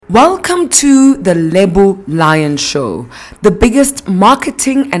Welcome to the Lebo Show, the biggest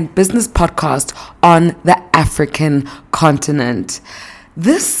marketing and business podcast on the African continent.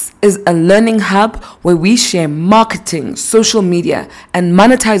 This is a learning hub where we share marketing, social media, and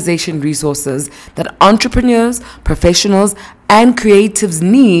monetization resources that entrepreneurs, professionals, and creatives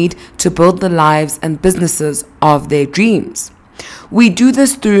need to build the lives and businesses of their dreams. We do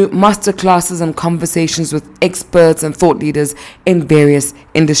this through masterclasses and conversations with experts and thought leaders in various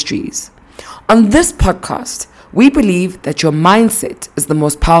industries. On this podcast, we believe that your mindset is the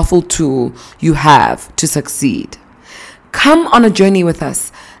most powerful tool you have to succeed. Come on a journey with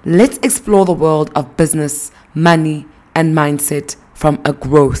us. Let's explore the world of business, money, and mindset from a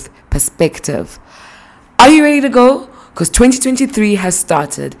growth perspective. Are you ready to go? Because 2023 has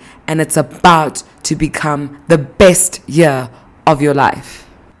started and it's about to become the best year of your life.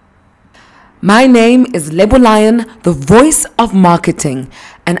 My name is Lebo, the voice of marketing,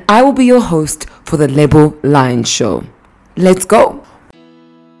 and I will be your host for the Lebo Show. Let's go.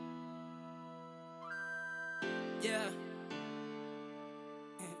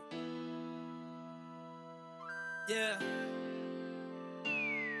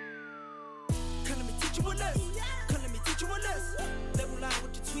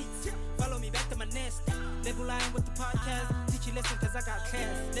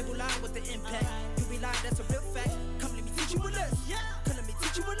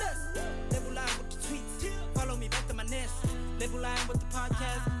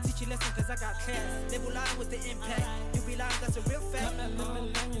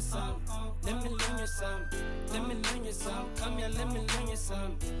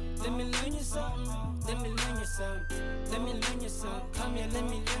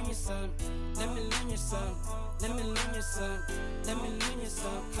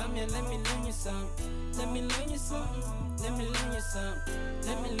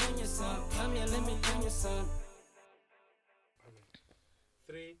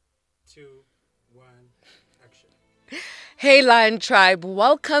 Three, two, one, action. Hey Lion Tribe,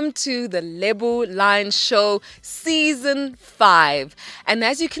 welcome to the Lebo Show Season 5. And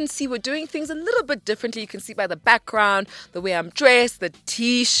as you can see, we're doing things a little bit differently. You can see by the background, the way I'm dressed, the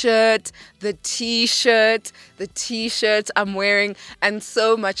t-shirt I'm wearing, and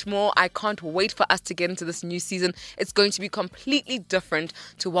so much more. I can't wait for us to get into this new season. It's going to be completely different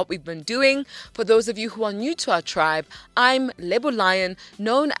to what we've been doing. For those of you who are new to our tribe, I'm Lebo Lion,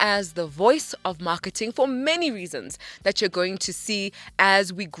 known as the voice of marketing for many reasons that you're going to see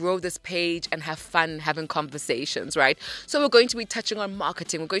as we grow this page and have fun having conversations, right? So we're going to be touching on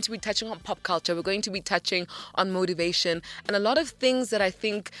marketing, we're going to be touching on pop culture, we're going to be touching on motivation, and a lot of things that I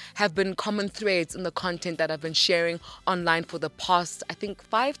think have been common threads in the content that I've been sharing online for the past,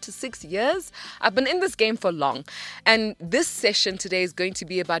 5 to 6 years. I've been in this game for long, and this session today is going to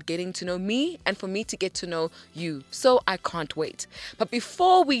be about getting to know me and for me to get to know you. So I can't wait. But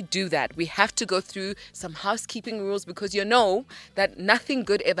before we do that, we have to go through some housekeeping rules, because you know that nothing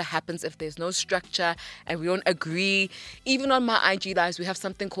good ever happens if there's no structure and we don't agree. Even on my IG lives, we have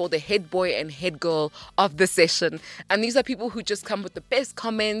something called the head boy and head girl of the session. And these are people who just come with the best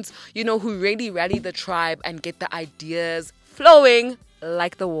comments, who really rally the tribe and get the ideas flowing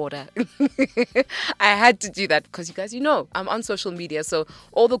like the water. I had to do that because you guys, I'm on social media. So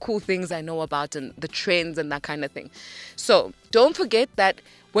all the cool things I know about and the trends and that kind of thing. So don't forget that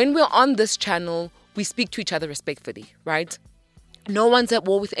when we're on this channel, we speak to each other respectfully, right? No one's at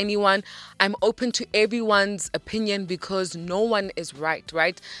war with anyone. I'm open to everyone's opinion because no one is right?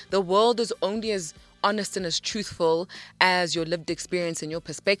 The world is only as honest and as truthful as your lived experience and your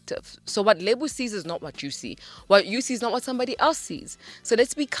perspective. So what Lebo sees is not what you see. What you see is not what somebody else sees. So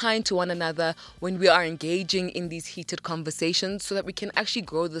let's be kind to one another when we are engaging in these heated conversations so that we can actually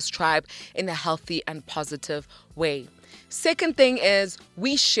grow this tribe in a healthy and positive way. Second thing is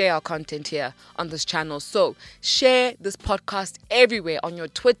we share our content here on this channel. So share this podcast everywhere, on your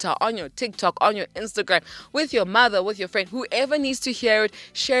Twitter, on your TikTok, on your Instagram, with your mother, with your friend, whoever needs to hear it,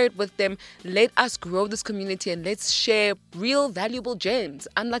 share it with them. Let us grow this community and let's share real valuable gems,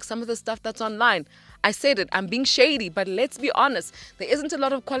 unlike some of the stuff that's online. I said it, I'm being shady, but let's be honest, there isn't a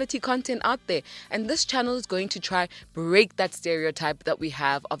lot of quality content out there. And this channel is going to try break that stereotype that we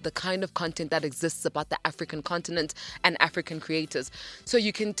have of the kind of content that exists about the African continent and African creators. So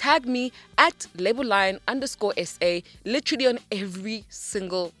you can tag me at LeboLion_SA, literally on every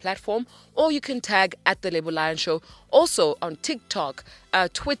single platform, or you can tag at the Lebo Show, also on TikTok,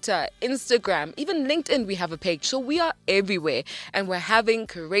 Twitter, Instagram, even LinkedIn, we have a page. So we are everywhere, and we're having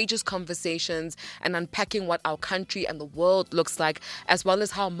courageous conversations and unpacking what our country and the world looks like, as well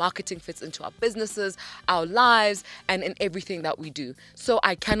as how marketing fits into our businesses, our lives, and in everything that we do. So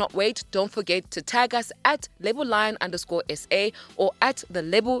I cannot wait. Don't forget to tag us at LeboLion_SA or at the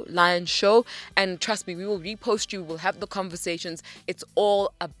Lebo Lion Show. And trust me, we will repost you. We'll have the conversations. It's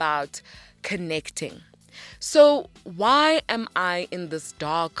all about connecting. So why am I in this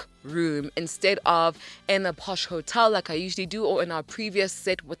dark room instead of in a posh hotel like I usually do, or in our previous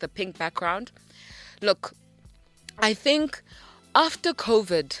set with a pink background? Look, I think after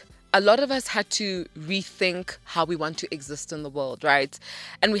COVID, a lot of us had to rethink how we want to exist in the world, right?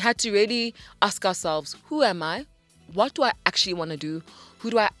 And we had to really ask ourselves, who am I? What do I actually want to do?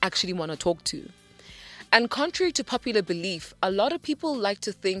 Who do I actually want to talk to? And contrary to popular belief, a lot of people like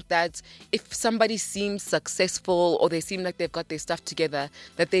to think that if somebody seems successful or they seem like they've got their stuff together,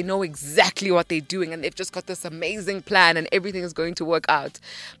 that they know exactly what they're doing and they've just got this amazing plan and everything is going to work out.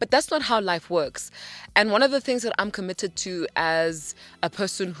 But that's not how life works. And one of the things that I'm committed to as a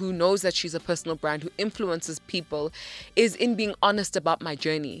person who knows that she's a personal brand, who influences people, is in being honest about my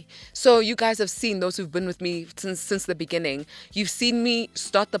journey. So you guys have seen, those who've been with me since the beginning, you've seen me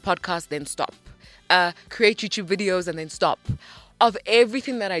start the podcast, then stop. Create YouTube videos and then stop. Of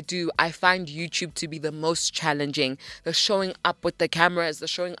everything that I do, I find YouTube to be the most challenging. The showing up with the cameras, the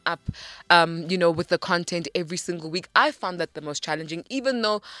showing up, with the content every single week. I found that the most challenging, even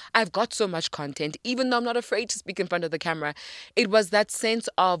though I've got so much content, even though I'm not afraid to speak in front of the camera. It was that sense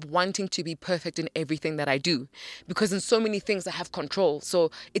of wanting to be perfect in everything that I do, because in so many things I have control.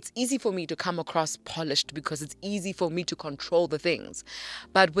 So it's easy for me to come across polished because it's easy for me to control the things.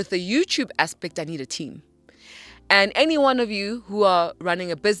 But with the YouTube aspect, I need a team. And any one of you who are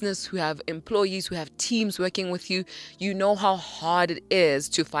running a business, who have employees, who have teams working with you, you know how hard it is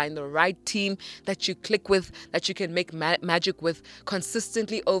to find the right team that you click with, that you can make magic with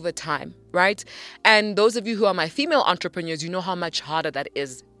consistently over time, right? And those of you who are my female entrepreneurs, you know how much harder that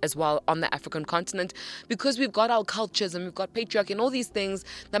is as well on the African continent, because we've got our cultures and we've got patriarchy and all these things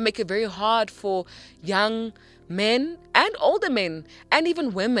that make it very hard for young men and older men and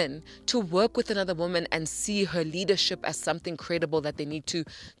even women to work with another woman and see her leadership as something credible that they need to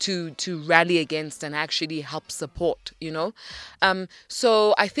rally against and actually help support,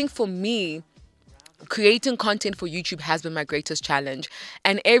 So I think for me, creating content for YouTube has been my greatest challenge.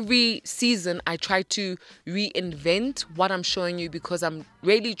 And every season I try to reinvent what I'm showing you, because I'm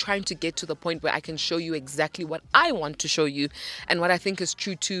really trying to get to the point where I can show you exactly what I want to show you and what I think is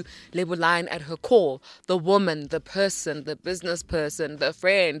true to Lebo Lion at her core. The woman, the person, the business person, the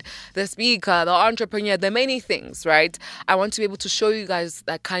friend, the speaker, the entrepreneur, the many things, right? I want to be able to show you guys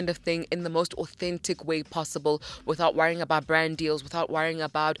that kind of thing in the most authentic way possible, without worrying about brand deals, without worrying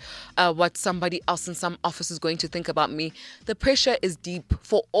about what somebody else in some office is going to think about me. The pressure is deep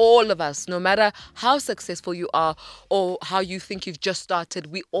for all of us, no matter how successful you are or how you think you've just started.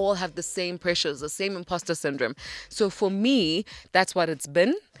 We all have the same pressures, the same imposter syndrome. So for me, that's what it's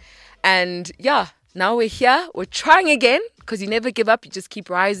been. And yeah, now we're here. We're trying again, because you never give up. You just keep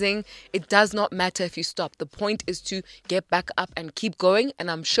rising. It does not matter if you stop. The point is to get back up and keep going.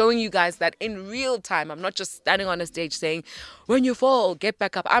 And I'm showing you guys that in real time. I'm not just standing on a stage saying, when you fall, get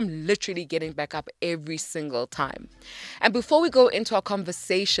back up. I'm literally getting back up every single time. And before we go into our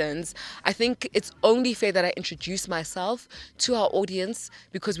conversations, I think it's only fair that I introduce myself to our audience,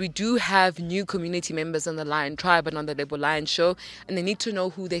 because we do have new community members in the Lion Tribe and on the Lebo Lion Show, and they need to know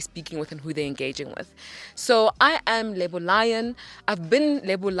who they're speaking with and who they're engaging with. So I am Lebo Lion. I've been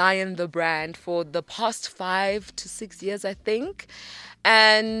Lebo Lion, the brand, for the past 5 to 6 years, I think.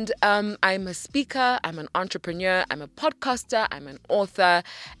 And I'm a speaker, I'm an entrepreneur, I'm a podcaster, I'm an author,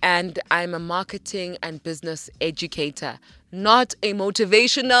 and I'm a marketing and business educator. Not a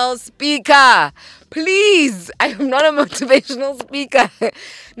motivational speaker. Please, I am not a motivational speaker.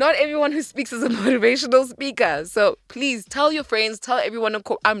 Not everyone who speaks is a motivational speaker. So please tell your friends, tell everyone,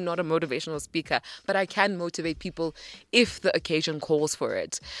 I'm not a motivational speaker, but I can motivate people if the occasion calls for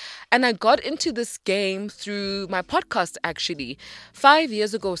it. And I got into this game through my podcast, actually. 5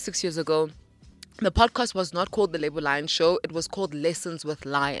 years ago, 6 years ago, the podcast was not called The Lebo Lion Show. It was called Lessons with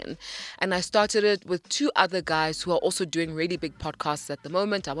Lion. And I started it with 2 other guys who are also doing really big podcasts at the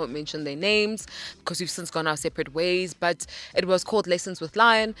moment. I won't mention their names because we've since gone our separate ways. But it was called Lessons with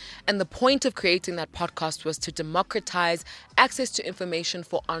Lion. And the point of creating that podcast was to democratize access to information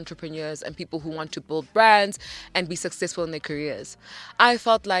for entrepreneurs and people who want to build brands and be successful in their careers. I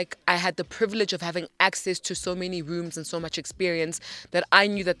felt like I had the privilege of having access to so many rooms and so much experience that I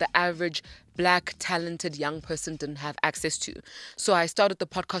knew that the average Black, talented young person didn't have access to. So I started the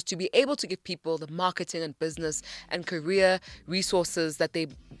podcast to be able to give people the marketing and business and career resources that they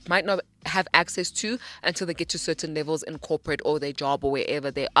might not have access to until they get to certain levels in corporate or their job or wherever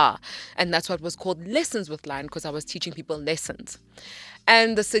they are. And that's what was called Lessons with Lion, because I was teaching people lessons.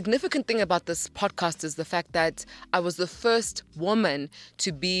 And the significant thing about this podcast is the fact that I was the first woman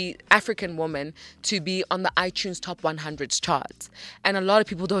to be, African woman, to be on the iTunes Top 100 charts. And a lot of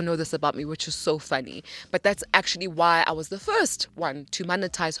people don't know this about me, which is so funny. But that's actually why I was the first one to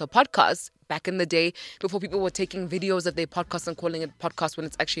monetize her podcast back in the day, before people were taking videos of their podcast and calling it podcast when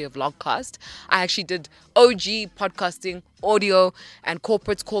it's actually a vlogcast. I actually did OG podcasting, audio, and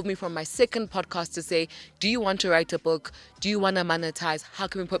corporates called me from my second podcast to say, do you want to write a book? Do you want to monetize? How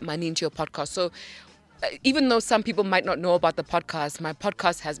can we put money into your podcast? So even though some people might not know about the podcast, my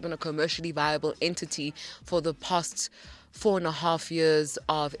podcast has been a commercially viable entity for the past 4.5 years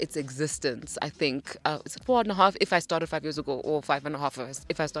of its existence. I think it's 4.5 if I started 5 years ago, or 5.5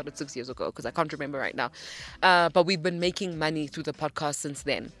 if I started 6 years ago, because I can't remember right now. But we've been making money through the podcast since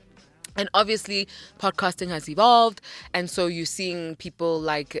then. And obviously, podcasting has evolved. And so you're seeing people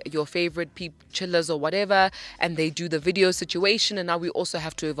like your favorite chillers or whatever, and they do the video situation. And now we also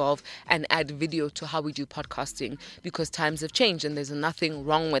have to evolve and add video to how we do podcasting, because times have changed and there's nothing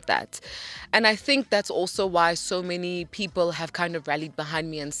wrong with that. And I think that's also why so many people have kind of rallied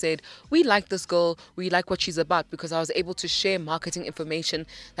behind me and said, we like this girl, we like what she's about, because I was able to share marketing information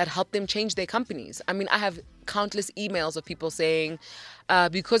that helped them change their companies. I mean, I have countless emails of people saying,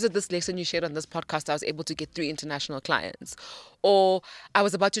 because of this lesson you shared on this podcast, I was able to get 3 international clients. Or I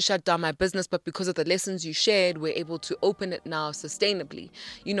was about to shut down my business, but because of the lessons you shared, we're able to open it now sustainably.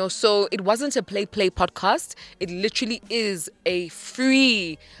 You know, so it wasn't a play podcast. It literally is a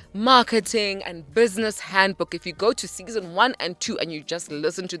free marketing and business handbook. If you go to season 1 and 2 and you just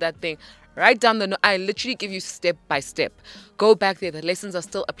listen to that thing, right down the note, I literally give you step by step. Go back there. The lessons are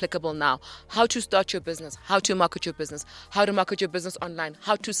still applicable now. How to start your business, how to market your business, how to market your business online,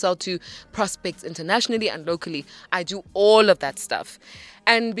 how to sell to prospects internationally and locally. I do all of that stuff.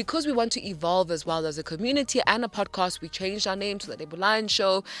 And because we want to evolve as well as a community and a podcast, we changed our name to the Lebo Lion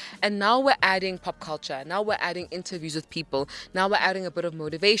Show. And now we're adding pop culture. Now we're adding interviews with people. Now we're adding a bit of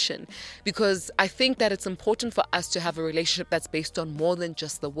motivation, because I think that it's important for us to have a relationship that's based on more than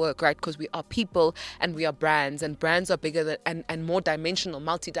just the work, right? Because we are people and we are brands, and brands are bigger than and more dimensional,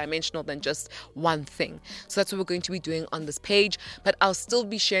 multi-dimensional than just one thing. So that's what we're going to be doing on this page. But I'll still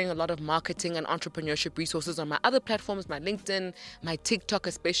be sharing a lot of marketing and entrepreneurship resources on my other platforms, my LinkedIn, my TikTok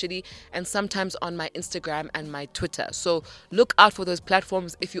especially, and sometimes on my Instagram and my Twitter. So look out for those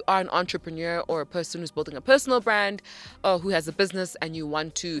platforms if you are an entrepreneur or a person who's building a personal brand or who has a business and you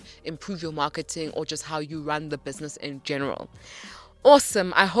want to improve your marketing or just how you run the business in general.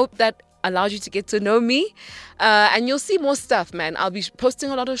 Awesome. I hope that allowed you to get to know me, and you'll see more stuff, man. I'll be posting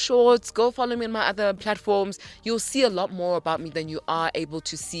a lot of shorts. Go follow me on my other platforms. You'll see a lot more about me than you are able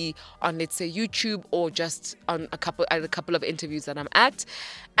to see on, let's say, YouTube, or just on a couple of interviews that I'm at.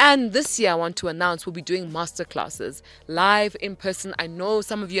 And this year I want to announce we'll be doing masterclasses live in person. I know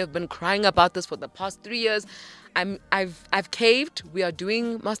some of you have been crying about this for the past 3 years. I've caved. We are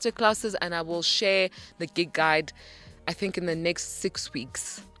doing masterclasses, and I will share the gig guide, I think, in the next 6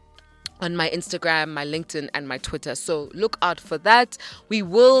 weeks on my Instagram, my LinkedIn, and my Twitter. So look out for that. We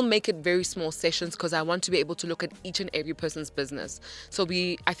will make it very small sessions because I want to be able to look at each and every person's business. So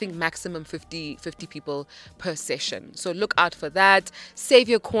I think maximum 50 people per session. So look out for that. Save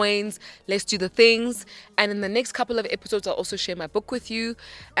your coins. Let's do the things. And in the next couple of episodes, I'll also share my book with you,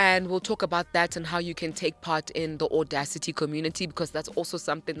 and we'll talk about that and how you can take part in the Audacity community, because that's also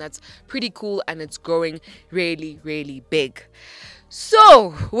something that's pretty cool and it's growing really, really big.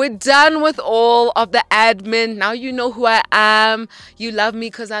 So we're done with all of the admin. Now you know who I am. You love me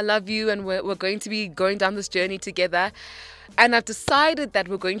because I love you, and we're going to be going down this journey together. And I've decided that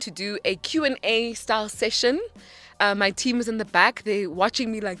we're going to do a Q&A style session. My team is in the back. They're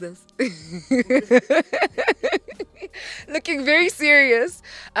watching me like this. Looking very serious.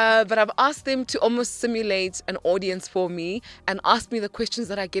 But I've asked them to almost simulate an audience for me and ask me the questions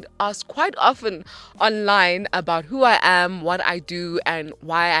that I get asked quite often online about who I am, what I do, and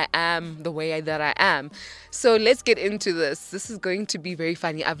why I am the way that I am. So let's get into this. This is going to be very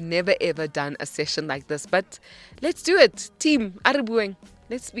funny. I've never ever done a session like this, but let's do it. Team, Aribueng,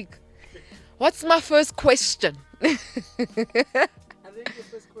 let's speak. What's my first question? I think the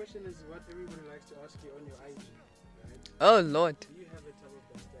first question is what everybody likes to ask you on your IG, right? Oh, Lord. Do you have a Thabo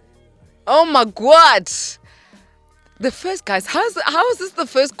Besta in your life? Oh, my God. The first, guys, how is this the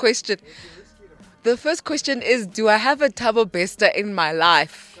first question? Let's risk it all. The first question is, do I have a Thabo Besta in my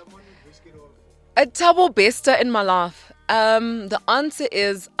life? Someone would risk it all A Thabo Bester in my life. The answer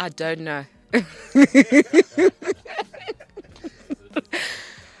is I don't know.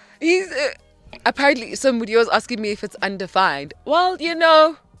 He's apparently somebody was asking me if it's undefined. Well,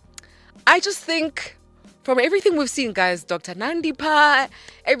 I just think from everything we've seen, guys, Dr. Nandipa,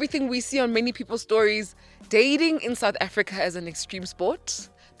 everything we see on many people's stories, dating in South Africa is an extreme sport.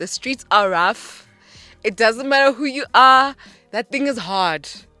 The streets are rough. It doesn't matter who you are. That thing is hard.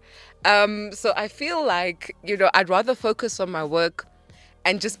 So I feel like, I'd rather focus on my work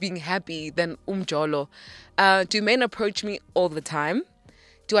and just being happy than umjolo. Do men approach me all the time?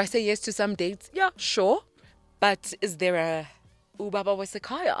 Do I say yes to some dates? Yeah, sure. But is there a ubaba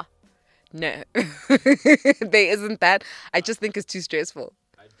wesekaya? No. There isn't that. I just think it's too stressful.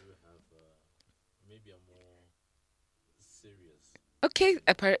 I do have maybe a more serious Okay,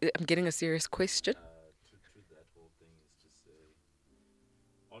 I'm getting a serious question. to that whole thing is to say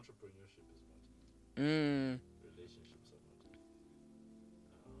entrepreneurship is not easy. Mm, Relationships are not easy.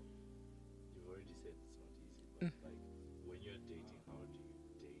 You've already said it's not easy, but like when you're dating, how do you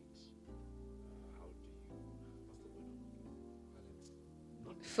date? How do you what's the word I'm looking for?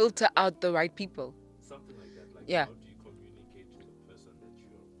 Not filter out the right people. something like that. Like Yeah. how do you communicate to the person that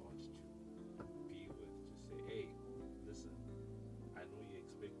you're about to be with to say, hey, listen, I know you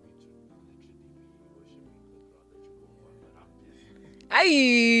expect me to literally be worshiping the ground that you walk on, but I'm busy.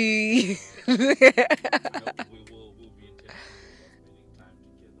 Aye. We'll be intentional about spending time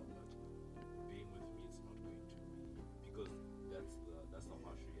together, but being with me is not going to be because that's the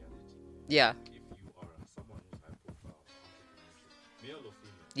harsh reality. Yeah. If you are someone who's high profile, entrepreneurship, male or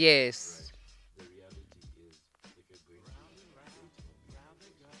female, Yes. the reality is if you're going to be dating or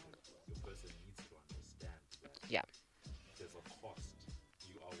be in a relationship, your person needs to understand that Yeah. there's a cost.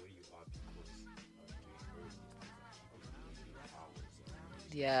 You are where you are because of doing all these things and keeping your hours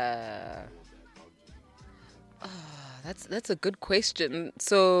and Yeah. all that. How do you That's a good question.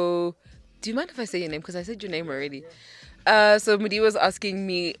 So, do you mind if I say your name? Because I said your name already. So Mudi was asking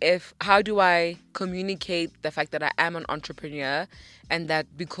me how do I communicate the fact that I am an entrepreneur, and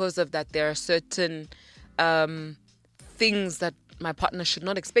that because of that there are certain things that my partner should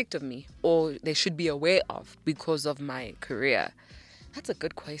not expect of me, or they should be aware of because of my career. That's a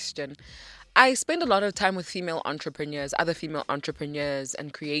good question. I spend a lot of time with female entrepreneurs, other female entrepreneurs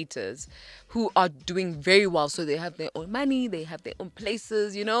and creators who are doing very well. So they have their own money, they have their own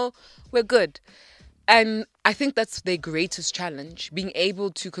places, we're good. And I think that's their greatest challenge, being able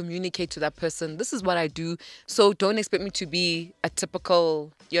to communicate to that person, this is what I do. So don't expect me to be a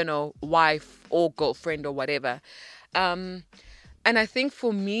typical, wife or girlfriend or whatever. And I think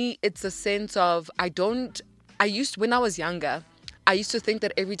for me, it's a sense of when I was younger, I used to think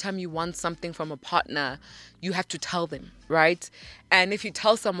that every time you want something from a partner, you have to tell them, right? And if you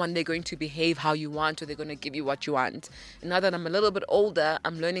tell someone, they're going to behave how you want, or they're going to give you what you want. And now that I'm a little bit older,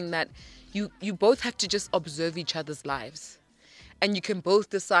 I'm learning that you both have to just observe each other's lives. And you can both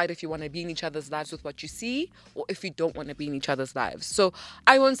decide if you want to be in each other's lives with what you see, or if you don't want to be in each other's lives. So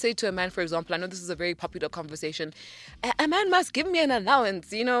I won't say to a man, for example, I know this is a very popular conversation, a man must give me an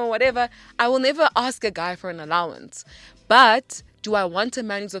allowance, whatever. I will never ask a guy for an allowance. But do I want a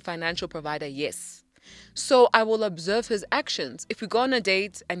man who's a financial provider? Yes. So I will observe his actions. If we go on a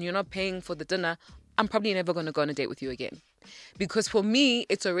date and you're not paying for the dinner, I'm probably never going to go on a date with you again. Because for me,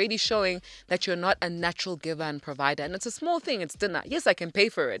 it's already showing that you're not a natural giver and provider. And it's a small thing, it's dinner. Yes, I can pay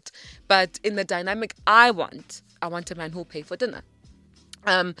for it. But in the dynamic I want a man who'll pay for dinner.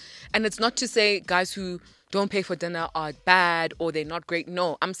 And it's not to say guys who don't pay for dinner are bad or they're not great.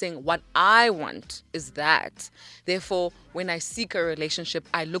 No, I'm saying what I want is that. Therefore, when I seek a relationship,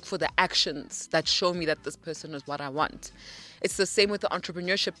 I look for the actions that show me that this person is what I want. It's the same with the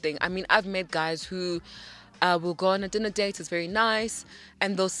entrepreneurship thing. I mean, I've met guys who will go on a dinner date, it's very nice,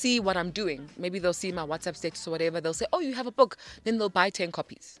 and they'll see what I'm doing. Maybe they'll see my WhatsApp status or whatever. They'll say, oh, you have a book. Then they'll buy 10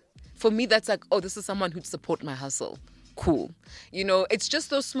 copies. For me, that's like, oh, this is someone who'd support my hustle. Cool. It's just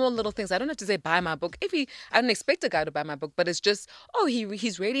those small little things. I don't have to say buy my book. I don't expect a guy to buy my book, but it's just, oh,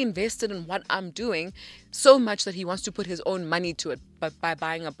 he's really invested in what I'm doing so much that he wants to put his own money to it by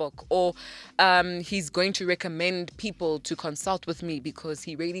buying a book. Or he's going to recommend people to consult with me because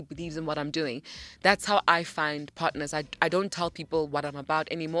he really believes in what I'm doing. That's how I find partners. I don't tell people what I'm about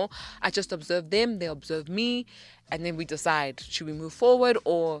anymore. I just observe them, they observe me, and then we decide, should we move forward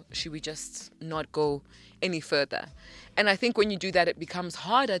or should we just not go any further? And I think when you do that, it becomes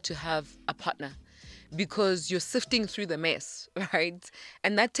harder to have a partner because you're sifting through the mess, right?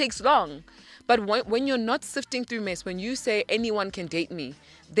 And that takes long. But when you're not sifting through mess, when you say anyone can date me,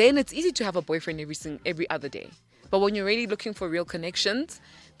 then it's easy to have a boyfriend every other day. But when you're really looking for real connections,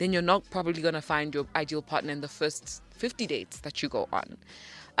 then you're not probably going to find your ideal partner in the first 50 dates that you go on.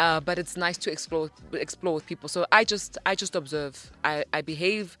 But it's nice to explore with people. So I just observe. I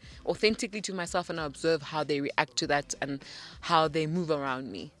behave authentically to myself, and I observe how they react to that and how they move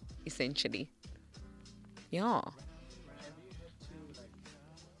around me, essentially. Yeah. Have you had to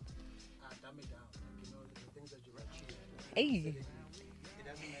dumb it down? Like, the things that you achieve. Hey. It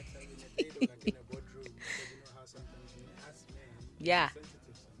doesn't matter in a date or in a boardroom, because how sometimes us men Yeah.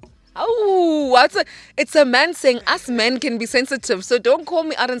 sensitive sometimes. Oh, it's a man saying us men can be sensitive. So don't call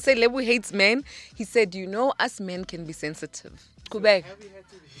me out and say Lebo hates men. He said, us men can be sensitive. Kubek, Have you had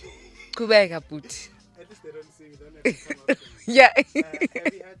to be? kubek, put. At least they don't see me. Don't have to come up to me. Yeah. Have you had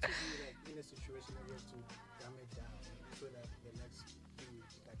to be in a situation where you have to dumb it down so that the next dude feels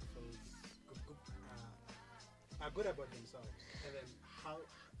good about themselves? And then how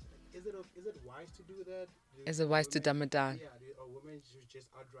is it wise to do that? Is it wise to dumb it down? Yeah, or women should just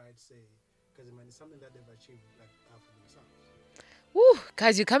outright say, because it's something that they've achieved for themselves. Woo,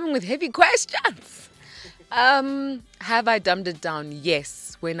 guys, you're coming with heavy questions. Have I dumbed it down?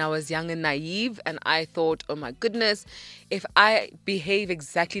 Yes. When I was young and naive, and I thought, oh my goodness, if I behave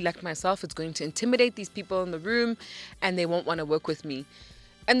exactly like myself, it's going to intimidate these people in the room and they won't want to work with me.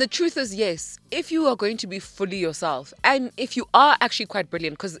 And the truth is, yes, if you are going to be fully yourself, and if you are actually quite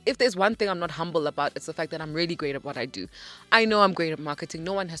brilliant, because if there's one thing I'm not humble about, it's the fact that I'm really great at what I do. I know I'm great at marketing.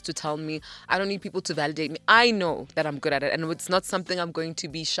 No one has to tell me. I don't need people to validate me. I know that I'm good at it, and it's not something I'm going to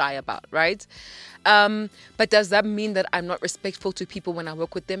be shy about, right? But does that mean that I'm not respectful to people when I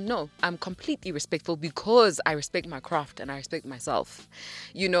work with them? No, I'm completely respectful because I respect my craft and I respect myself,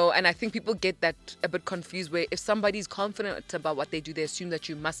 and I think people get that a bit confused where if somebody's confident about what they do, they assume that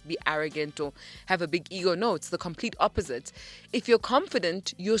you must be arrogant or have a big ego. No, it's the complete opposite. If you're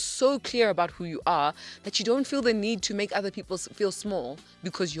confident, you're so clear about who you are that you don't feel the need to make other people feel small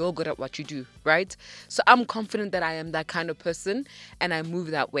because you're good at what you do, right? So I'm confident that I am that kind of person and I move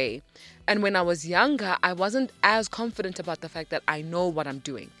that way. And when I was younger, I wasn't as confident about the fact that I know what I'm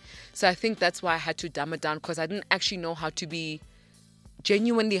doing. So I think that's why I had to dumb it down, because I didn't actually know how to be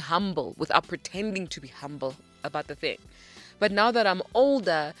genuinely humble without pretending to be humble about the thing. But now that I'm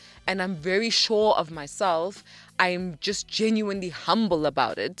older and I'm very sure of myself, I'm just genuinely humble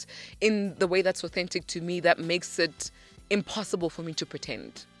about it in the way that's authentic to me, that makes it impossible for me to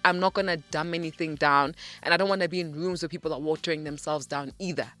pretend. I'm not going to dumb anything down, and I don't want to be in rooms where people are watering themselves down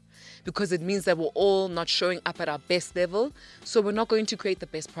either, because it means that we're all not showing up at our best level. So we're not going to create the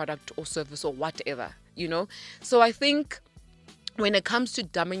best product or service or whatever, So I think when it comes to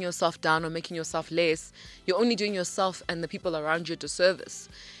dumbing yourself down or making yourself less, you're only doing yourself and the people around you a disservice,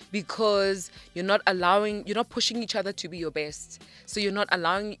 because you're not pushing each other to be your best. So you're not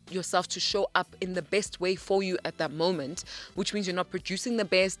allowing yourself to show up in the best way for you at that moment, which means you're not producing the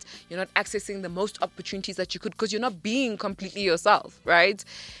best, you're not accessing the most opportunities that you could, because you're not being completely yourself, right?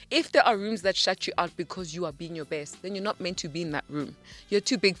 If there are rooms that shut you out because you are being your best, then you're not meant to be in that room. You're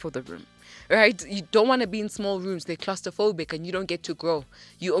too big for the room. Right? You don't want to be in small rooms. They're claustrophobic and you don't get to grow.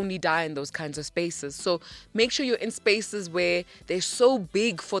 You only die in those kinds of spaces. So make sure you're in spaces where they're so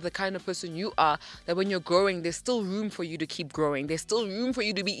big for the kind of person you are that when you're growing, there's still room for you to keep growing. There's still room for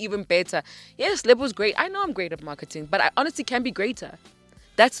you to be even better. Yes, Lebo's great. I know I'm great at marketing, but I honestly can be greater.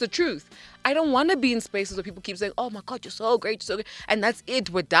 That's the truth. I don't want to be in spaces where people keep saying, oh my God, you're so great, you're so great. And that's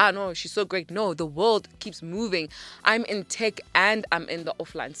it, we're done. Oh, she's so great. No, the world keeps moving. I'm in tech and I'm in the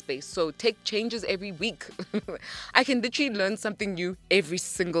offline space. So tech changes every week. I can literally learn something new every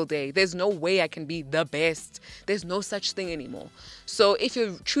single day. There's no way I can be the best. There's no such thing anymore. So if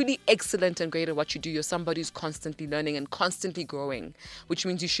you're truly excellent and great at what you do, you're somebody who's constantly learning and constantly growing, which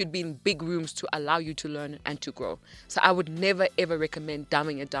means you should be in big rooms to allow you to learn and to grow. So I would never, ever recommend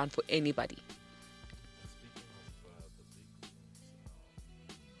dumbing it down for anybody. And speaking of the big rooms,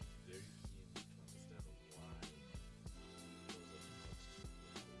 very keen to understand why those are not because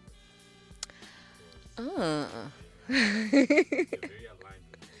they're very aligned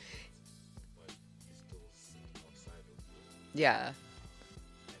with the but you still sit outside of the Yeah. and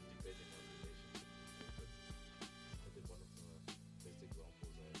depending on relationship. But I think one of the best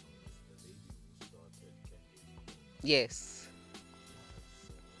examples I know is the lady who started Candy. Yes.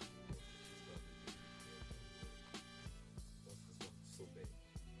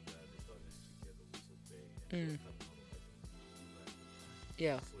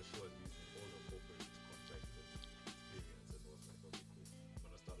 Yeah. So she was using all her corporate contacts and experience and was like, okay, cool. I'm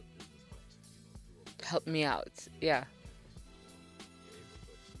gonna start a business, but do a Help me out. Yeah. you're able to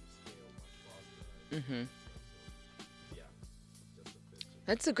achieve scale much faster. Mm-hmm. So, yeah, just a question.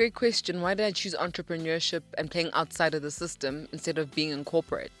 That's a great question. Why did I choose entrepreneurship and playing outside of the system instead of being in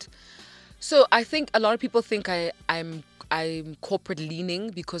corporate? So I think a lot of people think I'm corporate leaning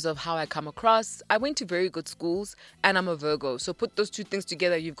because of how I come across. I went to very good schools and I'm a Virgo. So put those two things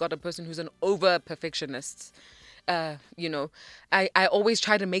together, you've got a person who's an over perfectionist. You know, I always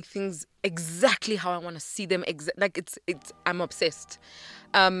try to make things exactly how I want to see them. I'm obsessed.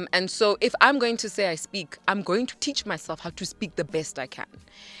 And so if I'm going to say I speak, I'm going to teach myself how to speak the best I can.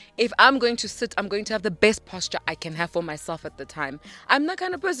 If I'm going to sit, I'm going to have the best posture I can have for myself at the time. I'm that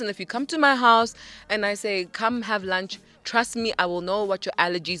kind of person. If you come to my house and I say, come have lunch, trust me, I will know what your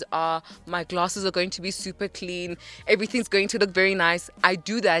allergies are. My glasses are going to be super clean. Everything's going to look very nice. I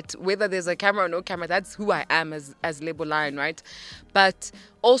do that whether there's a camera or no camera. That's who I am as Lebo Lion, right? But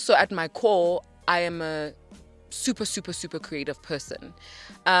also at my core, I am a super, super, super creative person.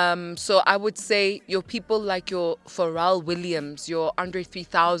 So I would say your people like your Pharrell Williams, your Andre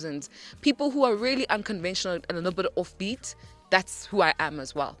 3000s, people who are really unconventional and a little bit offbeat, that's who I am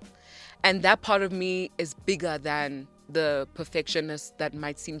as well. And that part of me is bigger than the perfectionist that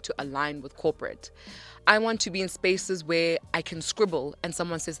might seem to align with corporate. I want to be in spaces where I can scribble and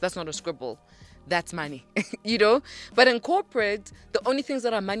someone says, that's not a scribble. That's money, you know? But in corporate, the only things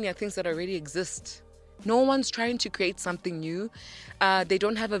that are money are things that already exist. No one's trying to create something new. They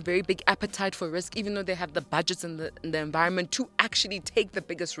don't have a very big appetite for risk, even though they have the budgets and the environment to actually take the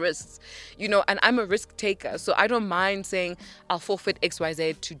biggest risks. You know, and I'm a risk taker, so I don't mind saying I'll forfeit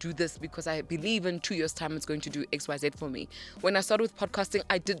XYZ to do this because I believe in 2 years' time it's going to do XYZ for me. When I started with podcasting,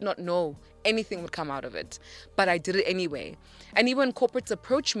 I did not know anything would come out of it, but I did it anyway. And even when corporates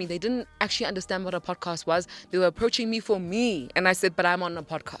approached me, they didn't actually understand what a podcast was. They were approaching me for me, and I said, but I'm on a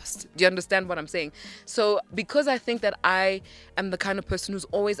podcast. Do you understand what I'm saying? So because I think that I am the kind of person who's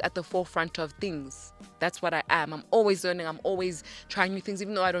always at the forefront of things, that's what I am. I'm always learning. I'm always trying new things,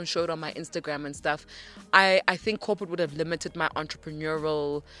 even though I don't show it on my Instagram and stuff. I think corporate would have limited my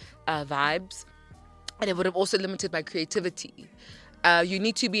entrepreneurial vibes, and it would have also limited my creativity. You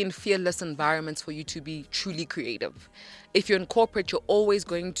need to be in fearless environments for you to be truly creative. If you're in corporate, you're always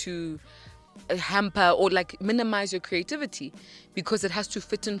going to hamper or like minimize your creativity because it has to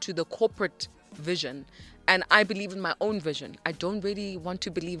fit into the corporate vision. And I believe in my own vision. I don't really want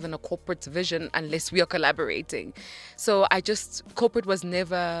to believe in a corporate vision unless we are collaborating. So corporate was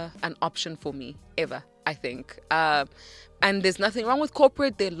never an option for me, ever, I think. And there's nothing wrong with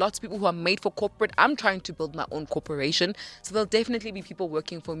corporate. There are lots of people who are made for corporate. I'm trying to build my own corporation. So there'll definitely be people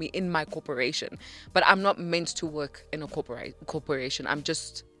working for me in my corporation. But I'm not meant to work in a corporation. I'm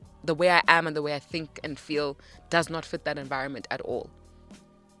just, the way I am and the way I think and feel does not fit that environment at all.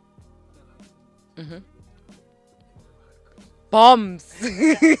 Mm-hmm. Bombs.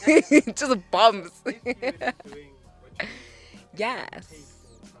 Just bombs. Yes.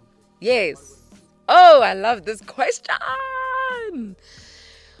 Yes. Oh, I love this question.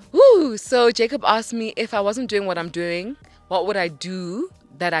 Woo. So Jacob asked me if I wasn't doing what I'm doing, what would I do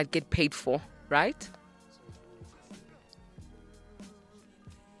that I'd get paid for, right? So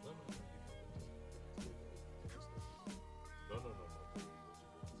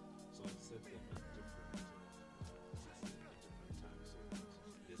I said that at different times. So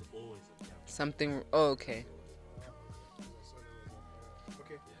there's always a gap. Something. Oh, okay.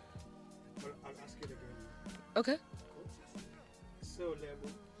 Okay. Well, I'll ask it again. Okay. Cool. So,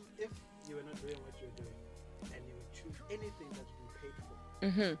 Lebo, if you were not doing what you're doing and you would choose anything that you'd be paid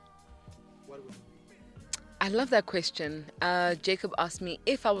for, what would it be? I love that question. Jacob asked me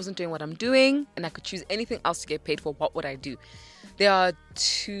if I wasn't doing what I'm doing and I could choose anything else to get paid for, what would I do? There are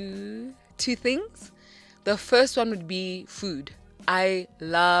two things. The first one would be food. I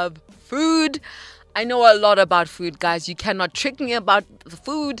love food. I know a lot about food, guys. You cannot trick me about the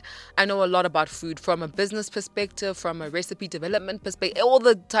food. I know a lot about food from a business perspective, from a recipe development perspective, all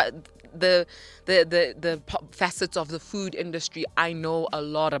the facets of the food industry. I know a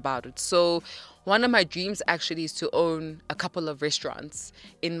lot about it. So one of my dreams actually is to own a couple of restaurants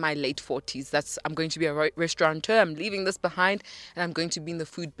in my late 40s. I'm going to be a restaurateur. I'm leaving this behind and I'm going to be in the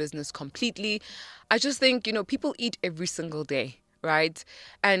food business completely. I just think, people eat every single day. Right?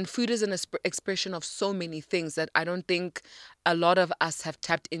 And food is an expression of so many things that I don't think a lot of us have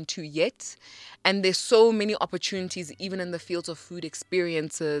tapped into yet. And there's so many opportunities, even in the fields of food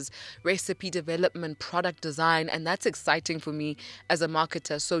experiences, recipe development, product design. And that's exciting for me as a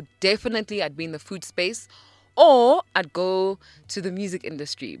marketer. So definitely I'd be in the food space, or I'd go to the music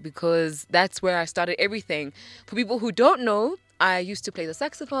industry because that's where I started everything. For people who don't know, I used to play the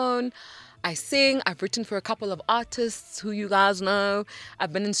saxophone. I sing. I've written for a couple of artists who you guys know.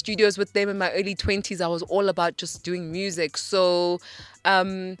 I've been in studios with them in my early 20s. I was all about just doing music. So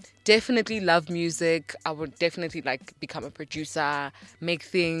definitely love music. I would definitely like become a producer, make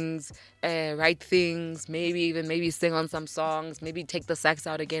things, write things, maybe sing on some songs, maybe take the sax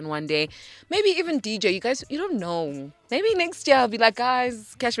out again one day, maybe even DJ. You guys, you don't know. Maybe next year I'll be like,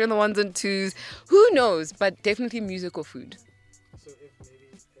 guys, catch me on the ones and twos. Who knows? But definitely music or food. So if maybe,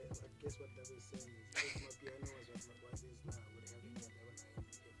 I guess what that was saying is, if my piano was what is now, would have been never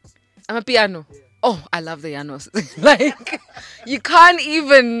hit. I'm a piano. Yeah. Oh, I love the Janos. Like, you can't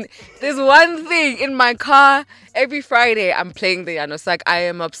even. There's one thing in my car. Every Friday, I'm playing the Janos. Like, I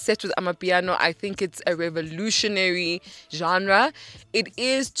am obsessed with Amapiano. I think it's a revolutionary genre. It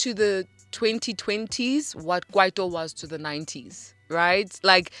is to the 2020s what Kwaito was to the 90s. Right?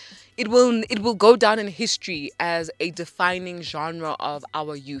 Like, it will go down in history as a defining genre of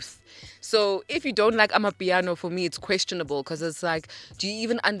our youth. So if you don't like Amapiano, for me, it's questionable because it's like, do you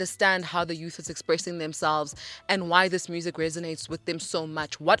even understand how the youth is expressing themselves and why this music resonates with them so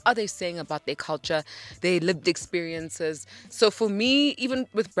much? What are they saying about their culture, their lived experiences? So for me, even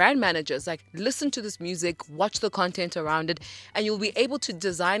with brand managers, like listen to this music, watch the content around it, and you'll be able to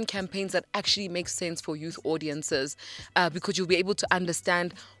design campaigns that actually make sense for youth audiences because you'll be able to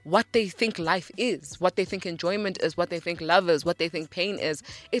understand what they think life is, what they think enjoyment is, what they think love is, what they think pain is.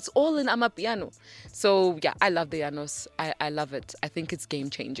 It's all in Amapiano. So yeah, I love the Janos. I love it. I think it's game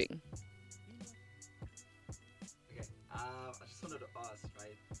changing. Okay. I just wanted to ask,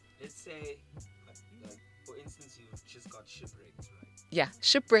 right? Let's say, like, for instance, you've just got shipwrecked, right? Yeah,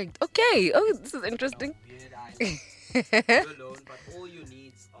 shipwrecked. Okay. Oh, this is interesting. Weird island. You're alone, but all your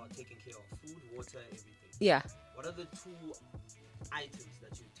needs are taken care of: food, water, everything. Yeah. What are the 2 items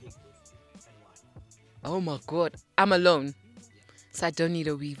that you take with you, and why? Oh my God. I'm alone. So I don't need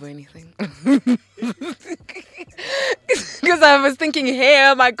a weave or anything. Because I was thinking, hey,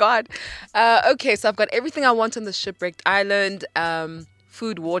 oh my God. Okay, so I've got everything I want on the shipwrecked island.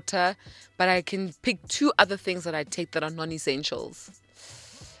 Food, water. But I can pick 2 other things that I take that are non-essentials.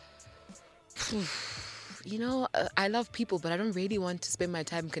 You know, I love people, but I don't really want to spend my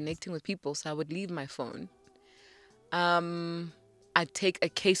time connecting with people. So I would leave my phone. I'd take a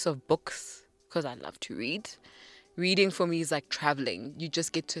case of books because I love to read. Reading for me is like traveling. You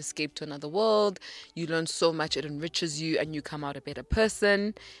just get to escape to another world. You learn so much. It enriches you and you come out a better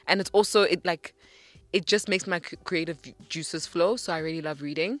person. And it's also, it just makes my creative juices flow. So I really love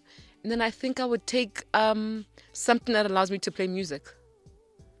reading. And then I think I would take something that allows me to play music.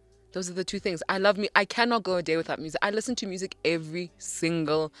 Those are the 2 things. I love me. I cannot go a day without music. I listen to music every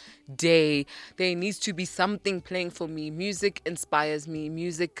single day. There needs to be something playing for me. Music inspires me.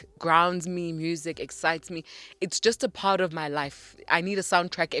 Music grounds me. Music excites me. It's just a part of my life. I need a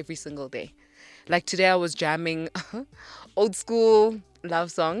soundtrack every single day. Like today I was jamming old school love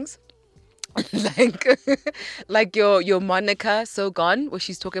songs. like your Monica, So Gone, where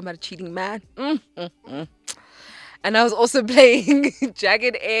she's talking about a cheating man. And I was also playing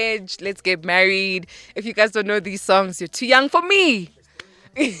Jagged Edge, Let's Get Married. If you guys don't know these songs, you're too young for me.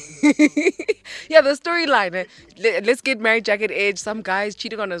 Yeah, the storyline. Let's Get Married, Jagged Edge. Some guy's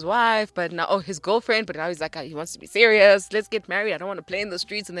cheating on his wife, but now, his girlfriend, but now he's like, he wants to be serious. Let's get married. I don't want to play in the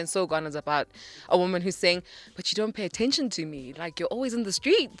streets. And then So Gone is about a woman who's saying, but you don't pay attention to me. Like, you're always in the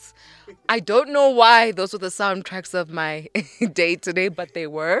streets. I don't know why those were the soundtracks of my day today, but they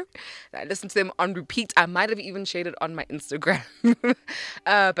were. I listened to them on repeat. I might have even shared it on my Instagram.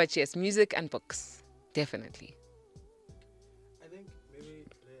 But yes, music and books. Definitely. I think maybe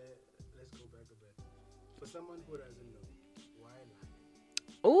let's go back a bit. For someone who doesn't know, why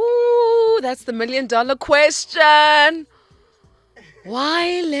lie? Ooh, that's the $1 million question.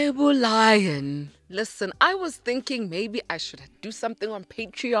 Why Lebo Lion? Listen, I was thinking maybe I should do something on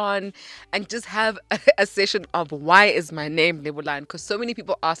Patreon and just have a session of why is my name Lebo Lion? Because so many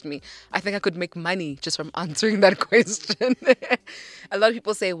people ask me. I think I could make money just from answering that question. A lot of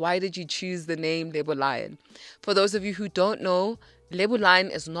people say, why did you choose the name Lebo Lion? For those of you who don't know, Lebo Lion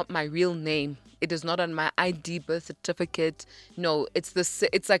is not my real name. It is not on my ID, birth certificate. No, it's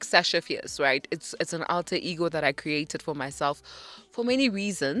like Sasha Fierce, right? It's an alter ego that I created for myself for many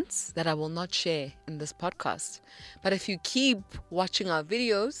reasons that I will not share in this podcast. But if you keep watching our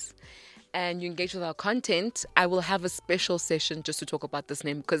videos and you engage with our content, I will have a special session just to talk about this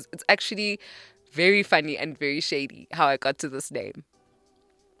name because it's actually very funny and very shady how I got to this name.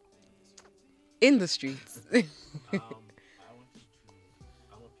 In the streets. I wanted to.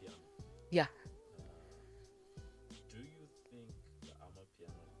 I'm a piano. Yeah. Do you think the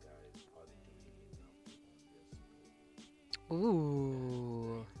Amapiano guys are doing enough on their sport?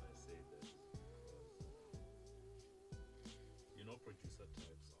 Ooh. I say this.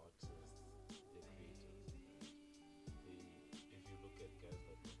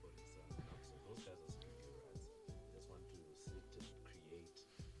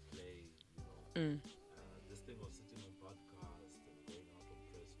 This thing of sitting on podcasts and going out on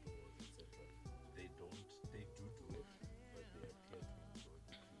press tours, etc. They do it, but they appear to enjoy the creativity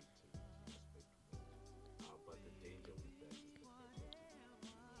aspect more. But the danger with that is the fact that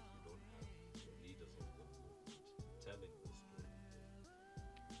you don't have the leaders of the movement telling the story. Then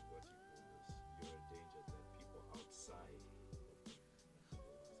what you call this, you're a danger that people outside of the movement, the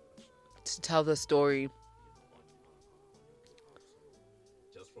ones that are trying To tell the story. on your behalf. So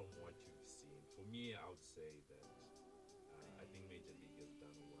just from what you've seen, for me, I would say that I think Major League has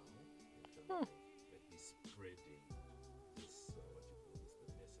done well in terms of at least spreading this, what you call this,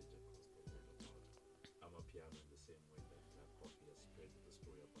 the message across the world about Amapiano in the same way that Coffee has spread the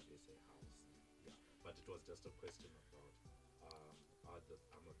story about SA House. Yeah, but it was just a question about are the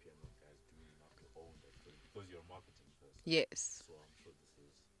Amapiano guys doing enough to own that story? Because you're a marketing person, Yes. so I'm sure this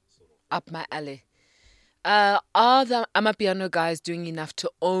is sort of Up my alley. Are the Amapiano guys doing enough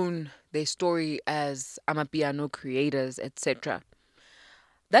to own their story as Amapiano creators, etc.?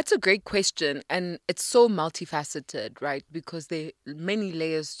 That's a great question, and it's so multifaceted, right? Because there are many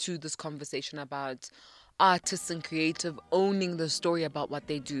layers to this conversation about artists and creative owning the story about what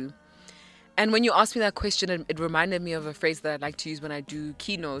they do. And when you asked me that question, it reminded me of a phrase that I like to use when I do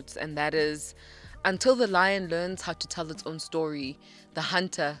keynotes, and that is, until the lion learns how to tell its own story, the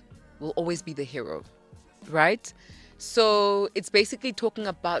hunter will always be the hero, right? So it's basically talking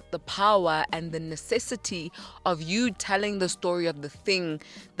about the power and the necessity of you telling the story of the thing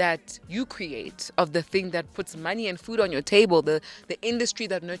that you create, of the thing that puts money and food on your table, the industry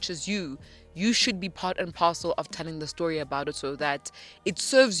that nurtures you. You should be part and parcel of telling the story about it so that it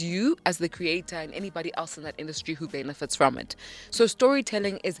serves you as the creator and anybody else in that industry who benefits from it. So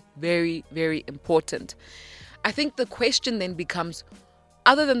storytelling is very, very important. I think the question then becomes,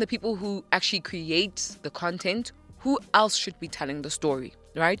 other than the people who actually create the content, who else should be telling the story,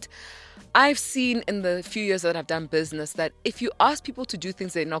 right? I've seen in the few years that I've done business that if you ask people to do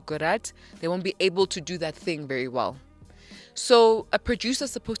things they're not good at, they won't be able to do that thing very well. So a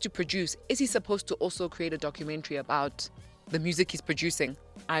producer's supposed to produce. Is he supposed to also create a documentary about the music he's producing?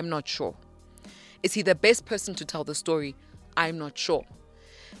 I'm not sure. Is he the best person to tell the story? I'm not sure.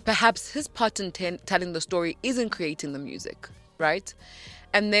 Perhaps his part in telling the story isn't creating the music, right?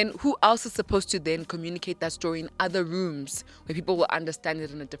 And then who else is supposed to then communicate that story in other rooms where people will understand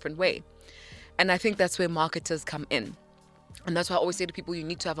it in a different way? And I think that's where marketers come in. And that's why I always say to people, you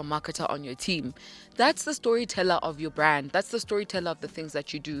need to have a marketer on your team. That's the storyteller of your brand. That's the storyteller of the things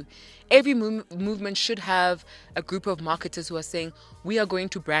that you do. Every movement should have a group of marketers who are saying, we are going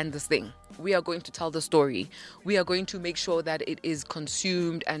to brand this thing. We are going to tell the story. We are going to make sure that it is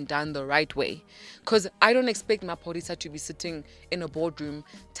consumed and done the right way. Because I don't expect Maporisa to be sitting in a boardroom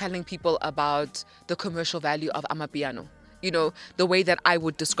telling people about the commercial value of Amapiano, the way that I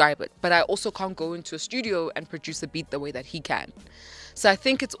would describe it. But I also can't go into a studio and produce a beat the way that he can. So I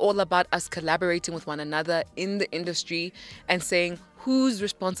think it's all about us collaborating with one another in the industry and saying who's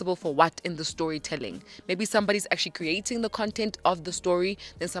responsible for what in the storytelling. Maybe somebody's actually creating the content of the story,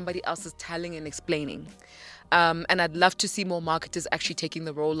 then somebody else is telling and explaining. And I'd love to see more marketers actually taking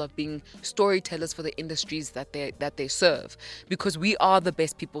the role of being storytellers for the industries that they serve, because we are the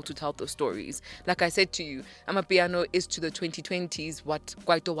best people to tell those stories. Like I said to you, Amapiano is to the 2020s what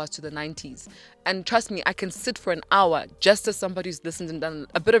Kwaito was to the 90s. And trust me, I can sit for an hour just as somebody who's listened and done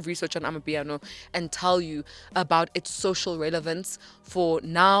a bit of research on Amapiano and tell you about its social relevance for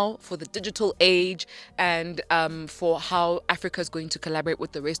now, for the digital age, and for how Africa is going to collaborate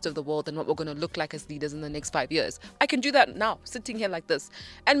with the rest of the world and what we're going to look like as leaders in the next 5 years. I can do that now, sitting here like this.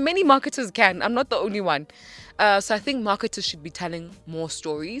 And many marketers can. I'm not the only one. So I think marketers should be telling more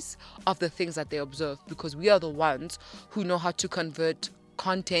stories of the things that they observe, because we are the ones who know how to convert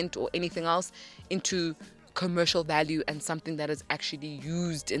content or anything else into commercial value and something that is actually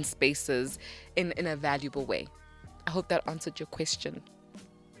used in spaces in a valuable way. I hope that answered your question.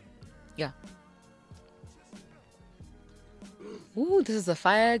 Yeah. Ooh, this is a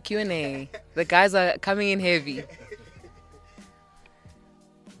fire Q&A. The guys are coming in heavy.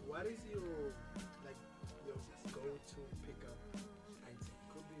 What is your go-to pickup item?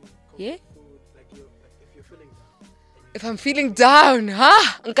 Could be Yeah? food, if you're feeling down. If I'm feeling down,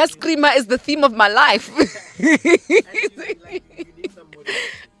 Nka Screamer is the theme of my life. And you need some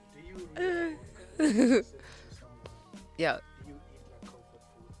motivation. Do you read or listen to someone? Yeah, Do you eat comfort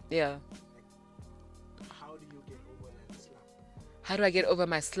food? yeah. How do you get over that slump? How do I get over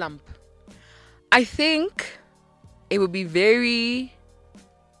my slump? I think it would be very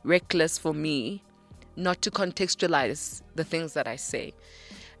reckless for me not to contextualize the things that I say.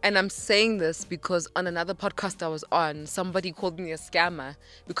 And I'm saying this because on another podcast I was on, somebody called me a scammer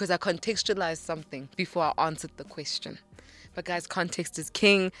because I contextualized something before I answered the question. But guys, context is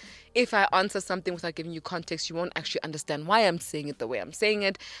king. If I answer something without giving you context, you won't actually understand why I'm saying it the way I'm saying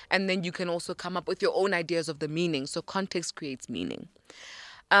it. And then you can also come up with your own ideas of the meaning. So context creates meaning.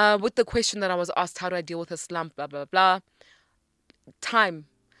 With the question that I was asked, how do I deal with a slump, blah, blah, blah. Time.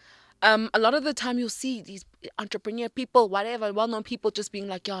 A lot of the time you'll see these entrepreneur people, whatever, well-known people just being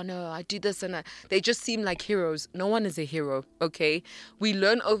like, yeah, no, I do this. And they just seem like heroes. No one is a hero, okay? We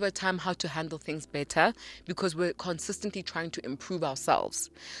learn over time how to handle things better because we're consistently trying to improve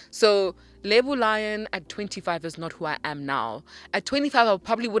ourselves. So Lebo Lion at 25 is not who I am now. At 25, I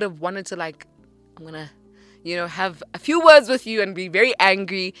probably would have wanted to I'm going to have a few words with you and be very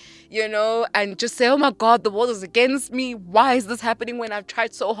angry, and just say, oh my God, the world is against me. Why is this happening when I've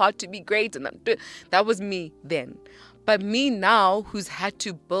tried so hard to be great? And that was me then. But me now, who's had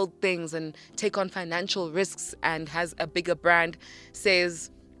to build things and take on financial risks and has a bigger brand,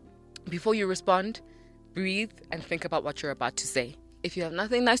 says, before you respond, breathe and think about what you're about to say. If you have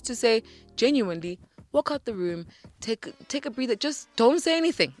nothing nice to say, genuinely, walk out the room, take a breather, just don't say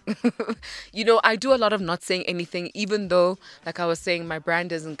anything. I do a lot of not saying anything, even though, like I was saying, my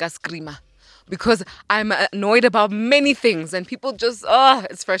brand is Ngaskrima, because I'm annoyed about many things and people just,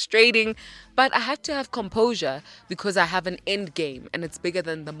 it's frustrating. But I had to have composure because I have an end game and it's bigger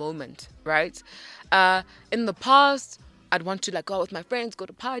than the moment, right? In the past, I'd want to go out with my friends, go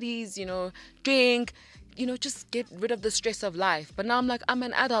to parties, drink, just get rid of the stress of life. But now I'm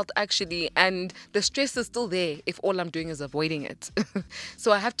an adult actually, and the stress is still there if all I'm doing is avoiding it.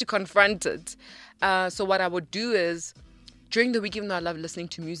 So I have to confront it. So what I would do is, during the week, even though I love listening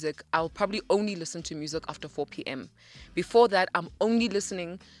to music, I'll probably only listen to music after 4 p.m. Before that, I'm only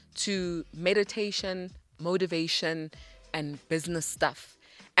listening to meditation, motivation, and business stuff.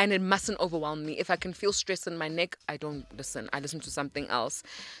 And it mustn't overwhelm me. If I can feel stress in my neck, I don't listen. I listen to something else.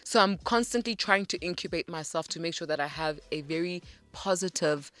 So I'm constantly trying to incubate myself to make sure that I have a very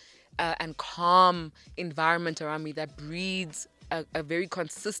positive and calm environment around me that breeds a very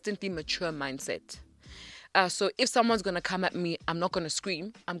consistently mature mindset. So if someone's going to come at me, I'm not going to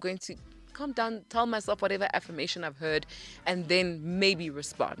scream. I'm going to calm down, tell myself whatever affirmation I've heard, and then maybe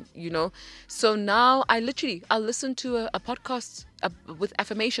respond, So now I'll listen to a podcast with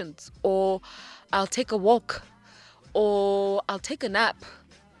affirmations, or I'll take a walk, or I'll take a nap.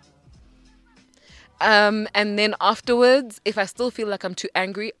 And then afterwards, if I still feel like I'm too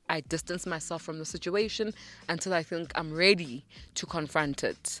angry, I distance myself from the situation until I think I'm ready to confront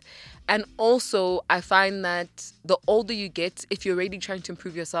it. And also, I find that the older you get, if you're really trying to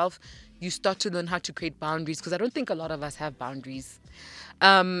improve yourself, you start to learn how to create boundaries, because I don't think a lot of us have boundaries.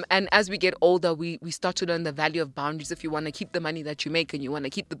 And as we get older, we start to learn the value of boundaries. If you want to keep the money that you make and you want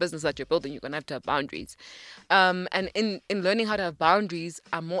to keep the business that you're building, you're going to have boundaries. And in learning how to have boundaries,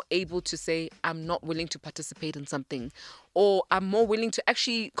 I'm more able to say I'm not willing to participate in something, or I'm more willing to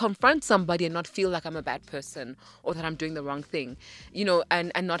actually confront somebody and not feel like I'm a bad person or that I'm doing the wrong thing,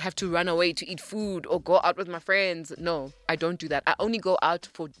 and not have to run away to eat food or go out with my friends. No, I don't do that. I only go out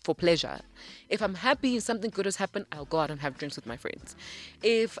for pleasure. If I'm happy and something good has happened, I'll go out and have drinks with my friends.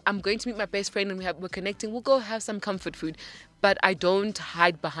 If I'm going to meet my best friend and we're connecting, we'll go have some comfort food. But I don't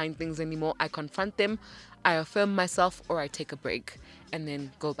hide behind things anymore. I confront them, I affirm myself, or I take a break and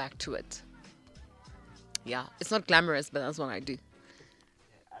then go back to it. Yeah, it's not glamorous, but that's what I do.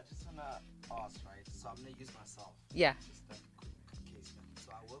 Yeah, I just want to ask, right? So I'm going to use myself. Yeah. Just a quick case study.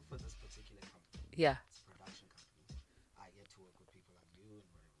 So I work for this particular company. Yeah. It's a production company. I get to work with people like you and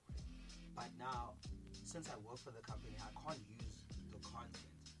whatever. But now, since I work for the company, I can't use the content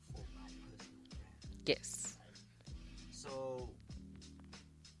for my personal brand. Yes. Right? So,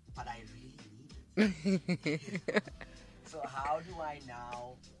 but I really need it. So how do I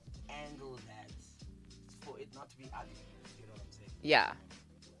now angle that for it not to be ugly? You know what I'm saying? Yeah.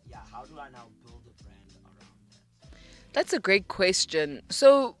 Yeah, how do I now build a brand around that? That's a great question.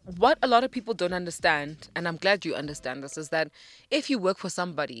 So what a lot of people don't understand, and I'm glad you understand this, is that if you work for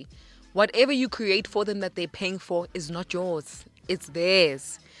somebody, whatever you create for them that they're paying for is not yours. It's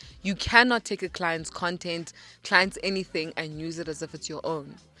theirs. You cannot take a client's content, client's anything, and use it as if it's your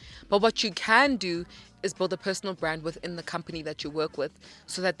own. But what you can do is build a personal brand within the company that you work with,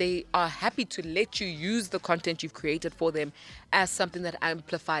 so that they are happy to let you use the content you've created for them as something that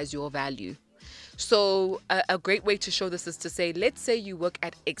amplifies your value. So a great way to show this is to say, let's say you work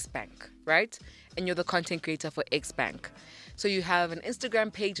at X Bank, right? And you're the content creator for X Bank. So you have an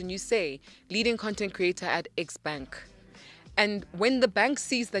Instagram page and you say, leading content creator at X Bank. And when the bank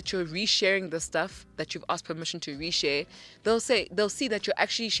sees that you're resharing the stuff that you've asked permission to reshare, they'll see that you're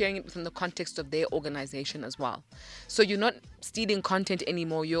actually sharing it within the context of their organization as well. So you're not stealing content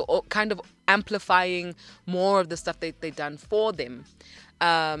anymore. You're kind of amplifying more of the stuff that they've done for them,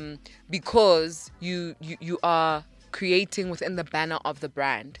 because you are creating within the banner of the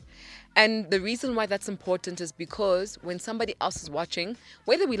brand. And the reason why that's important is because when somebody else is watching,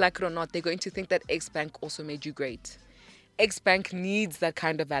 whether we like it or not, they're going to think that X Bank also made you great. X Bank needs that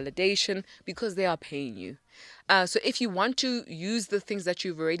kind of validation because they are paying you. So if you want to use the things that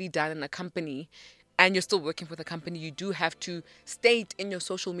you've already done in a company and you're still working for the company, you do have to state in your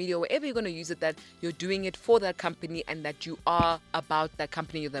social media, wherever you're going to use it, that you're doing it for that company and that you are about that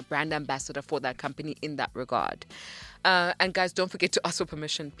company. You're the brand ambassador for that company in that regard. And guys, don't forget to ask for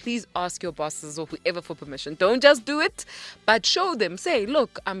permission. Please ask your bosses or whoever for permission. Don't just do it, but show them. Say,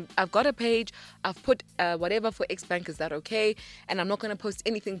 look, I've got a page. I've put whatever for X Bank. Is that okay? And I'm not going to post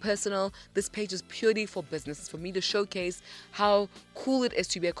anything personal. This page is purely for business. It's for me to showcase how cool it is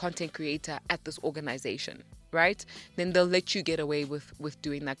to be a content creator at this organization, right? Then they'll let you get away with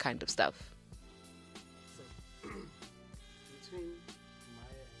doing that kind of stuff. So, between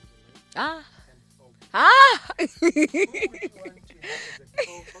Maya Ah. and Oprah, Ah! who would you want to have as a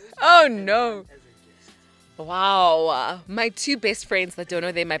co-host Oh, and no. one as a guest? Wow. My two best friends that don't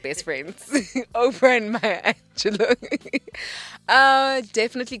know they're my best friends. Oprah and Maya Angelou.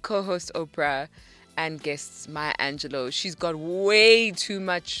 Definitely co-host Oprah and guests Maya Angelou. She's got way too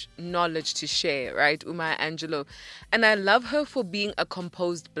much knowledge to share, right? Maya Angelou. And I love her for being a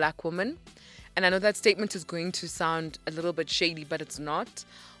composed black woman. And I know that statement is going to sound a little bit shady, but it's not.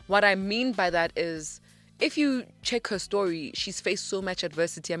 What I mean by that is, if you check her story, she's faced so much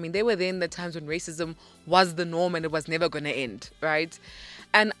adversity. I mean, they were there in the times when racism was the norm and it was never going to end, right?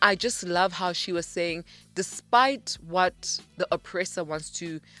 And I just love how she was saying, despite what the oppressor wants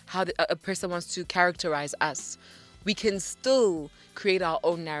to, how the oppressor wants to characterize us, we can still create our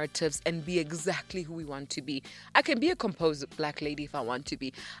own narratives and be exactly who we want to be. I can be a composed black lady if I want to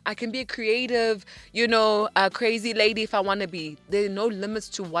be. I can be a creative, a crazy lady if I want to be. There are no limits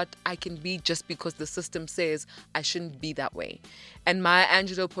to what I can be just because the system says I shouldn't be that way. And Maya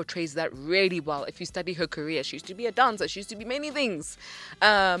Angelou portrays that really well. If you study her career, she used to be a dancer. She used to be many things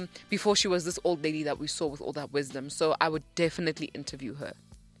before she was this old lady that we saw with all that wisdom. So I would definitely interview her.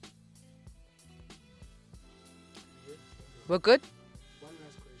 We're good? One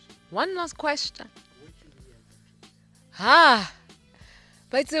last question. One last question. Would you be an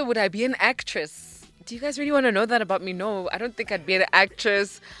actress? But would I be an actress? Do you guys really want to know that about me? No, I don't think I'd be an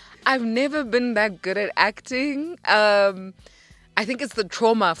actress. I've never been that good at acting. I think it's the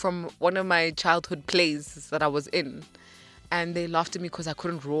trauma from one of my childhood plays that I was in. And they laughed at me because I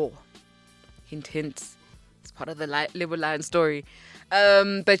couldn't roar. Hint, hint. It's part of the Lebo Lion story.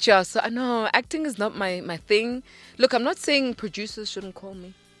 But yeah, so I know acting is not my thing. Look, I'm not saying producers shouldn't call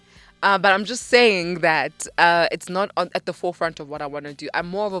me. But I'm just saying that it's not at the forefront of what I want to do. I'm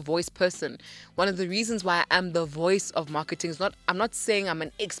more of a voice person. One of the reasons why I am the voice of marketing is I'm not saying I'm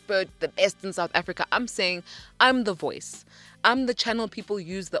an expert, the best in South Africa. I'm saying I'm the voice. I'm the channel people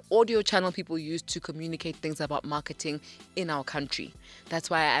use, the audio channel people use to communicate things about marketing in our country. That's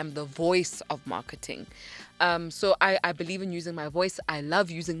why I am the voice of marketing. So I believe in using my voice. I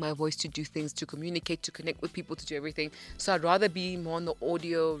love using my voice to do things, to communicate, to connect with people, to do everything. So I'd rather be more on the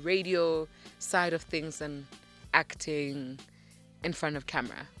audio, radio side of things than acting in front of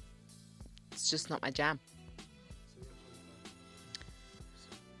camera. It's just not my jam.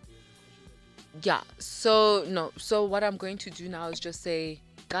 Yeah, so what I'm going to do now is just say,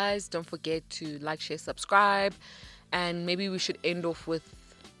 guys, don't forget to like, share, subscribe, and maybe we should end off with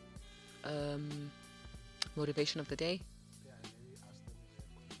motivation of the day.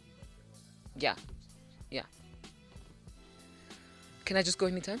 Yeah. Can I just go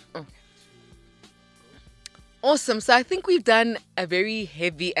anytime? Oh. Awesome. So I think we've done a very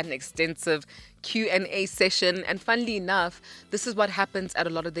heavy and extensive Q&A session, and funnily enough, this is what happens at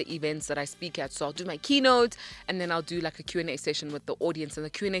a lot of the events that I speak at. So I'll do my keynote and then I'll do like a Q&A session with the audience, and the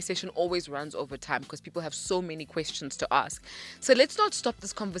Q&A session always runs over time because people have so many questions to ask. So let's not stop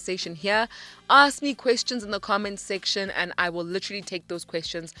this conversation here. Ask me questions in the comments section and I will literally take those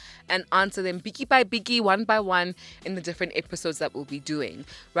questions and answer them biggie by biggie, one by one, in the different episodes that we'll be doing,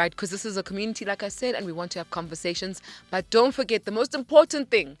 right? Because this is a community, like I said, and we want to have conversations. But don't forget, the most important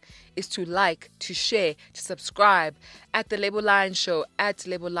thing is to like, to share, to subscribe at the Lebo Lion Show, at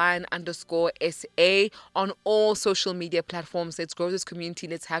LeboLion_SA on all social media platforms. Let's grow this community.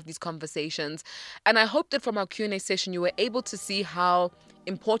 Let's have these conversations. And I hope that from our Q&A session, you were able to see how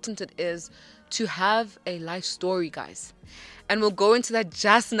important it is to have a life story, guys. And we'll go into that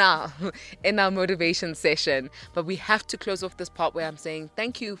just now in our motivation session. But we have to close off this part where I'm saying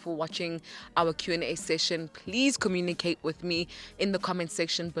thank you for watching our Q&A session. Please communicate with me in the comment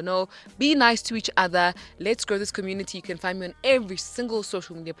section below. Be nice to each other. Let's grow this community. You can find me on every single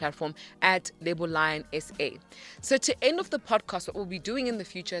social media platform at Lebo Lion SA. So to end off the podcast, what we'll be doing in the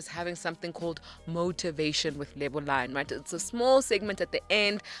future is having something called Motivation with Lebo Lion, right? It's a small segment at the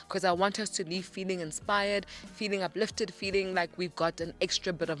end because I want us to leave feeling inspired, feeling uplifted, feeling like we've got an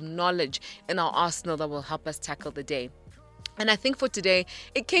extra bit of knowledge in our arsenal that will help us tackle the day. And I think for today,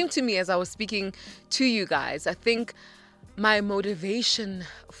 it came to me as I was speaking to you guys. I think my motivation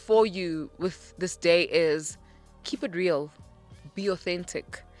for you with this day is keep it real, be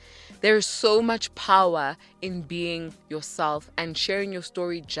authentic. There is so much power in being yourself and sharing your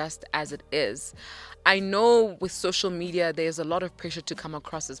story just as it is. I know with social media, there's a lot of pressure to come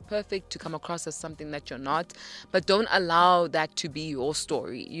across as perfect, to come across as something that you're not, but don't allow that to be your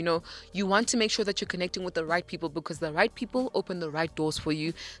story. You know, you want to make sure that you're connecting with the right people because the right people open the right doors for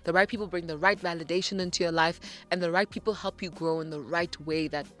you. The right people bring the right validation into your life, and the right people help you grow in the right way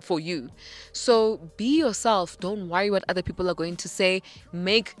that for you. So be yourself. Don't worry what other people are going to say.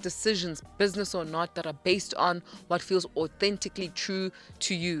 Make decisions, business or not, that are based on what feels authentically true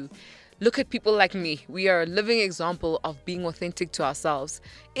to you. Look at people like me. We are a living example of being authentic to ourselves.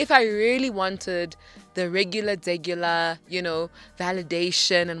 If I really wanted the regular,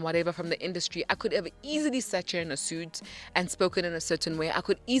 validation and whatever from the industry, I could have easily sat here in a suit and spoken in a certain way. I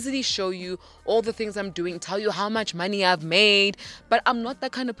could easily show you all the things I'm doing, tell you how much money I've made, but I'm not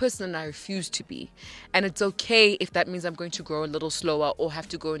that kind of person and I refuse to be. And it's okay if that means I'm going to grow a little slower or have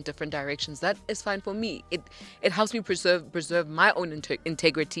to go in different directions. That is fine for me. It helps me preserve my own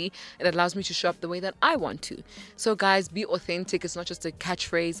integrity. It allows me to show up the way that I want to. So guys, be authentic. It's not just a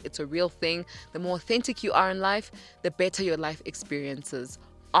catchphrase, it's a real thing. The more authentic you are in life, the better your life experiences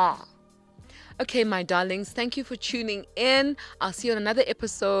are. Okay, my darlings, thank you for tuning in. I'll see you on another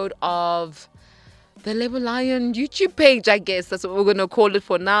episode of the Lebo Lion YouTube page, I guess. That's what we're going to call it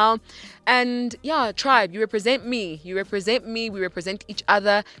for now. And yeah, tribe, you represent me. You represent me. We represent each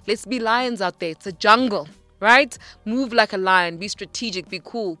other. Let's be lions out there. It's a jungle. Right? Move like a lion, be strategic, be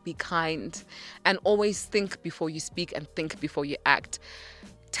cool, be kind, and always think before you speak and think before you act.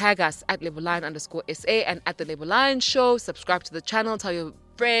 Tag us at LeboLion_SA and at The Lebo Lion Show. Subscribe to the channel, tell your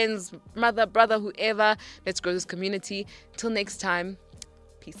friends, mother, brother, whoever. Let's grow this community. Till next time,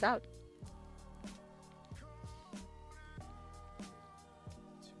 peace out.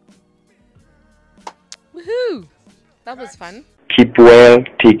 Woohoo! That was fun. Keep well,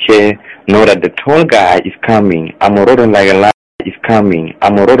 take care. Know that the tall guy is coming. I'm roaring like a lion is coming.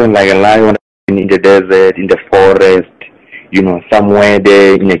 I'm roaring like a lion in the desert, in the forest, somewhere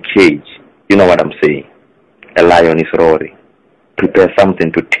there in a cage. You know what I'm saying? A lion is roaring. Prepare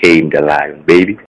something to tame the lion, baby.